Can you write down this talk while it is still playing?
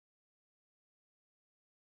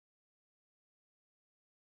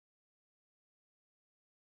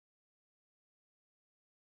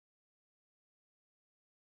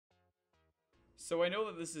So I know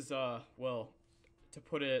that this is, well, to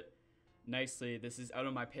put it nicely, this is out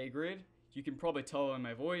of my pay grade. You can probably tell in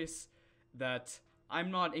my voice that I'm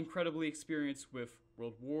not incredibly experienced with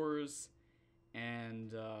world wars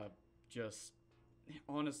and just,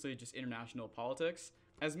 honestly, just international politics.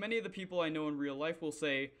 As many of the people I know in real life will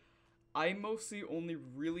say, I mostly only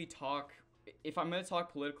really talk, if I'm going to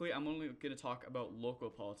talk politically, I'm only going to talk about local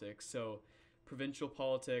politics, so provincial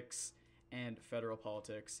politics and federal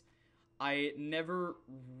politics. I never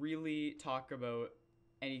really talk about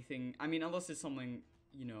anything, I mean, unless it's something,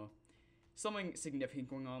 something significant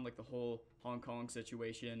going on, like the whole Hong Kong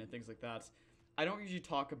situation and things like that. I don't usually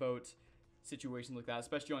talk about situations like that,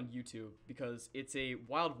 especially on YouTube, because it's a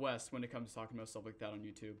wild west when it comes to talking about stuff like that on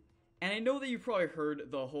YouTube. And I know that you've probably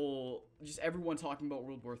heard the whole, just everyone talking about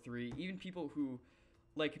World War III, even people who,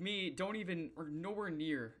 like me, don't even, or nowhere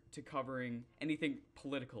near to covering anything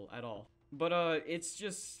political at all. But it's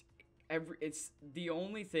just, it's the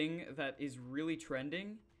only thing that is really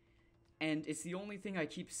trending, and it's the only thing I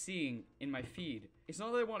keep seeing in my feed. It's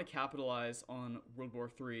not that I want to capitalize on World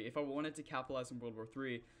War III. If I wanted to capitalize on World War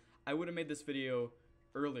III, I would have made this video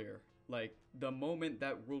earlier. Like, the moment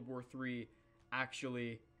that World War III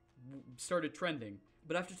actually started trending.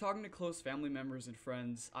 But after talking to close family members and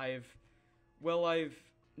friends, I've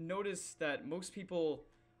noticed that most people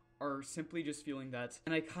are simply just feeling that,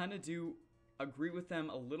 and I kind of do agree with them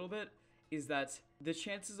a little bit, is that the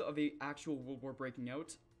chances of a actual world war breaking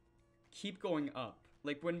out keep going up.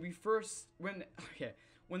 Like when the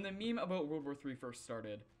meme about World War III first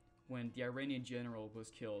started, when the Iranian general was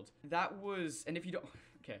killed, that was, and if you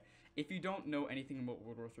don't know anything about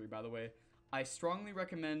World War III, by the way, I strongly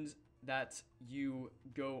recommend that you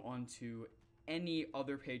go onto any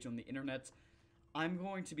other page on the internet. I'm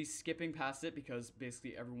going to be skipping past it because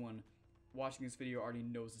basically everyone watching this video already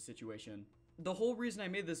knows the situation. The whole reason I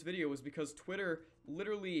made this video was because Twitter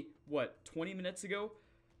literally, 20 minutes ago,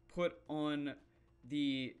 put on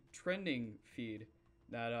the trending feed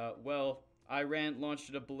that, Iran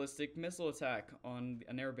launched a ballistic missile attack on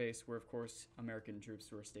an airbase where, of course, American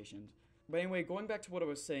troops were stationed. But anyway, going back to what I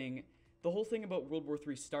was saying, the whole thing about World War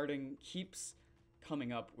III starting keeps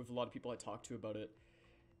coming up with a lot of people I talk to about it.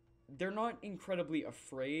 They're not incredibly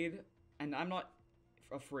afraid, and I'm not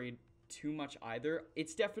afraid too much either.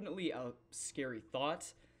 It's definitely a scary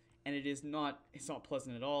thought, and it's not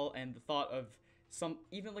pleasant at all, and the thought of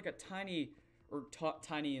even like a tiny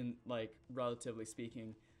and like relatively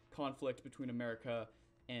speaking conflict between America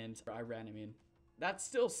and Iran, I mean, that's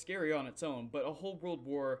still scary on its own, but a whole world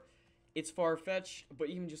war, it's far-fetched, but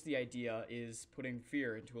even just the idea is putting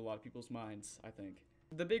fear into a lot of people's minds, I think.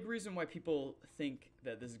 The big reason why people think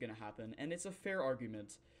that this is going to happen, and it's a fair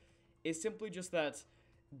argument, is simply just that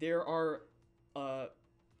there are a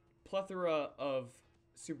plethora of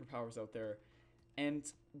superpowers out there,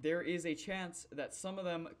 and there is a chance that some of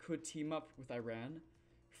them could team up with Iran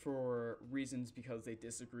for reasons because they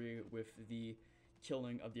disagree with the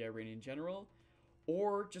killing of the Iranian general,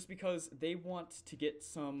 or just because they want to get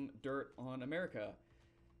some dirt on America.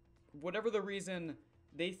 Whatever the reason,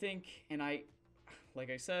 they think, and like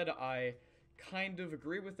I said, I kind of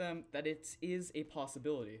agree with them that it is a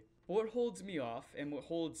possibility. But what holds me off, and what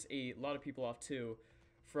holds a lot of people off too,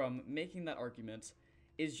 from making that argument,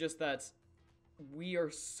 is just that we are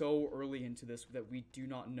so early into this that we do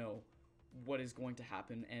not know what is going to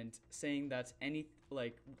happen, and saying that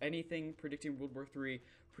anything predicting World War III,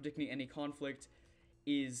 predicting any conflict,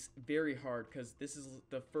 is very hard, because this is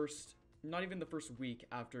not even the first week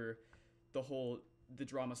after the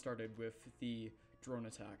drama started with the drone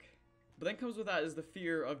attack. But then comes with that is the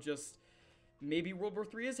fear of just, maybe World War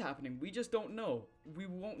III is happening. We just don't know. We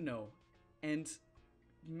won't know. And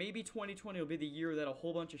maybe 2020 will be the year that a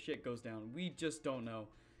whole bunch of shit goes down. We just don't know.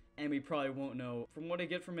 And we probably won't know. From what I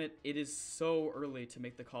get from it, it is so early to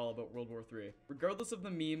make the call about World War III. Regardless of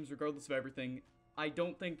the memes, regardless of everything, I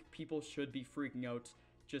don't think people should be freaking out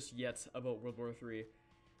just yet about World War III.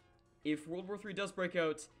 If World War III does break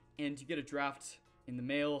out and you get a draft in the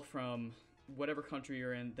mail from whatever country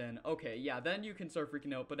you're in, then okay, yeah, then you can start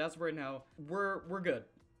freaking out. But as of right now, we're good.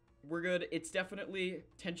 We're good. It's definitely,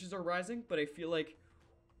 tensions are rising, but I feel like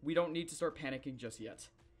we don't need to start panicking just yet.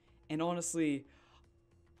 And honestly,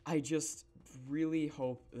 I just really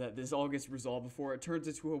hope that this all gets resolved before it turns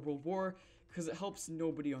into a world war, because it helps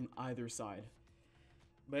nobody on either side.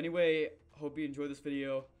 But anyway, hope you enjoyed this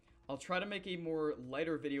video. I'll try to make a more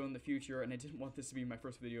lighter video in the future, and I didn't want this to be my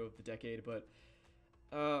first video of the decade, but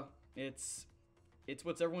it's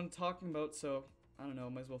what everyone's talking about, so I don't know,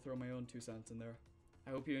 might as well throw my own 2 cents in there. I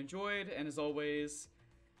hope you enjoyed, and as always,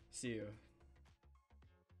 see you.